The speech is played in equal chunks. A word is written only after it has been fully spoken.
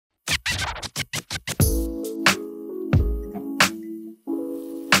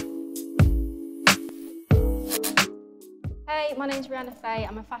Hey, my name's Rianna Faye.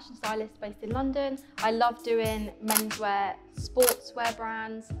 I'm a fashion stylist based in London. I love doing menswear, sportswear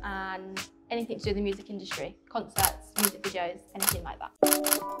brands and anything to do with the music industry, concerts, music videos, anything like that.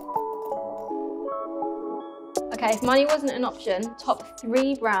 Okay, if money wasn't an option, top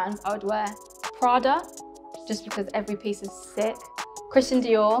 3 brands I would wear: Prada, just because every piece is sick; Christian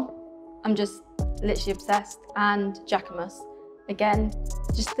Dior, I'm just literally obsessed; and Jacquemus. Again,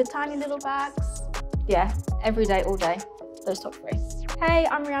 just the tiny little bags. Yeah, every day, all day, those top 3. Hey,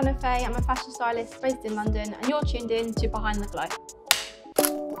 I'm Rianna Faye. I'm a fashion stylist based in London, and you're tuned in to Behind the Glow.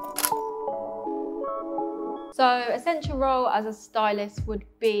 So, essential role as a stylist would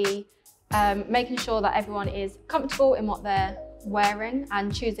be making sure that everyone is comfortable in what they're wearing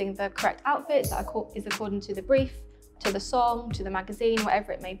and choosing the correct outfits that is according to the brief, to the song, to the magazine,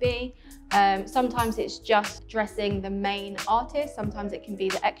 whatever it may be. Sometimes it's just dressing the main artist. Sometimes it can be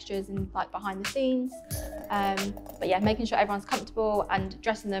the extras and like behind the scenes. But yeah, making sure everyone's comfortable and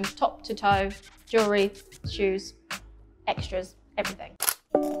dressing them top to toe, jewelry, shoes, extras, everything.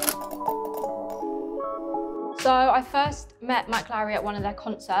 So I first met Mic Lowry at one of their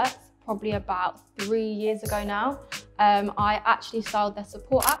concerts, probably about 3 years ago now. I actually styled their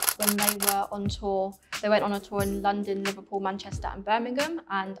support act when they were on tour. They went on a tour in London, Liverpool, Manchester and Birmingham,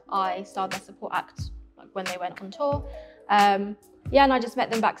 and I styled their support act when they went on tour. Yeah, and I just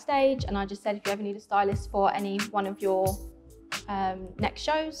met them backstage, and I just said, if you ever need a stylist for any one of your next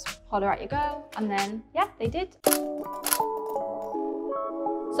shows, holler at your girl. And then, yeah, they did.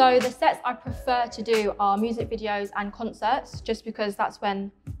 So the sets I prefer to do are music videos and concerts, just because that's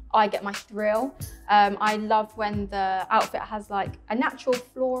when I get my thrill. I love when the outfit has like a natural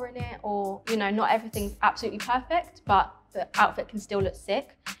flaw in it, or, you know, not everything's absolutely perfect, but the outfit can still look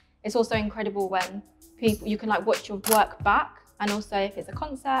sick. It's also incredible when you can like watch your work back, and also if it's a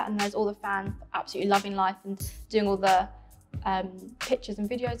concert and there's all the fans absolutely loving life and doing all the pictures and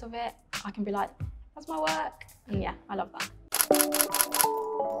videos of it, I can be like, that's my work. And yeah, I love that.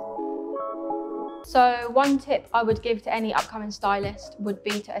 So one tip I would give to any upcoming stylist would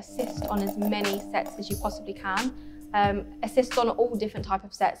be to assist on as many sets as you possibly can. Assist on all different types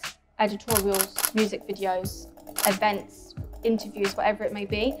of sets: editorials, music videos, events, interviews, whatever it may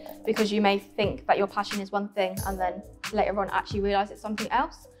be, because you may think that your passion is one thing and then later on actually realise it's something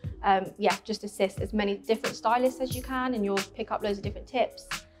else. Yeah, just assist as many different stylists as you can, and you'll pick up loads of different tips,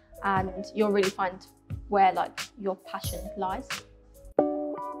 and you'll really find where like your passion lies.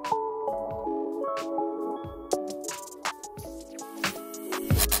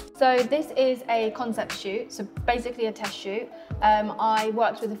 So this is a concept shoot, so basically a test shoot. I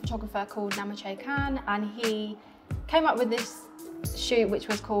worked with a photographer called Namache Khan, and he came up with this shoot which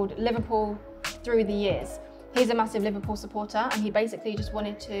was called Liverpool Through the Years. He's a massive Liverpool supporter, and he basically just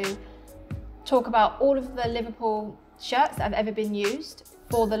wanted to talk about all of the Liverpool shirts that have ever been used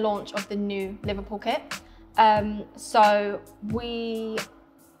for the launch of the new Liverpool kit. So we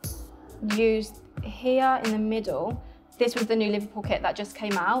used here in the middle, this was the new Liverpool kit that just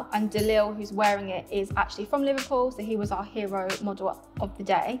came out, and Dalil, who's wearing it, is actually from Liverpool, so he was our hero model of the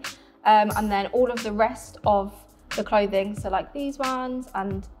day. And then all of the rest of the clothing, so like these ones,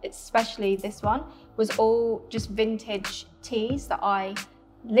 and especially this one, was all just vintage tees that I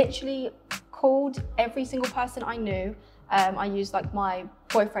literally called every single person I knew. I used like my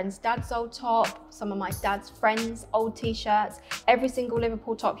boyfriend's dad's old top, some of my dad's friends' old t-shirts. Every single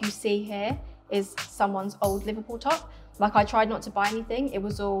Liverpool top you see here is someone's old Liverpool top. Like, I tried not to buy anything. It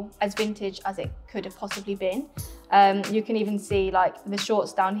was all as vintage as it could have possibly been. You can even see like the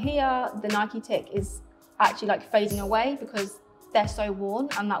shorts down here. The Nike tick is actually like fading away because they're so worn,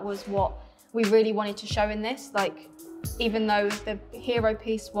 and that was what we really wanted to show in this. Like, even though the hero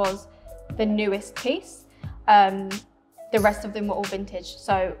piece was the newest piece, the rest of them were all vintage.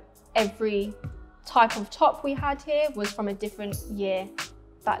 So every type of top we had here was from a different year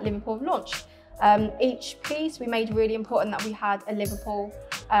that Liverpool have launched. Each piece we made really important that we had a Liverpool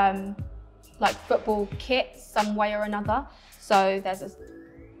like football kit some way or another. So there's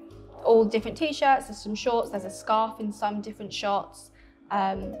all different t-shirts, there's some shorts, there's a scarf in some different shots.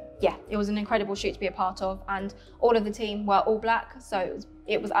 Yeah, it was an incredible shoot to be a part of, and all of the team were all black, so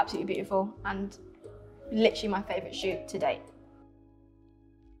it was absolutely beautiful and literally my favourite shoot to date.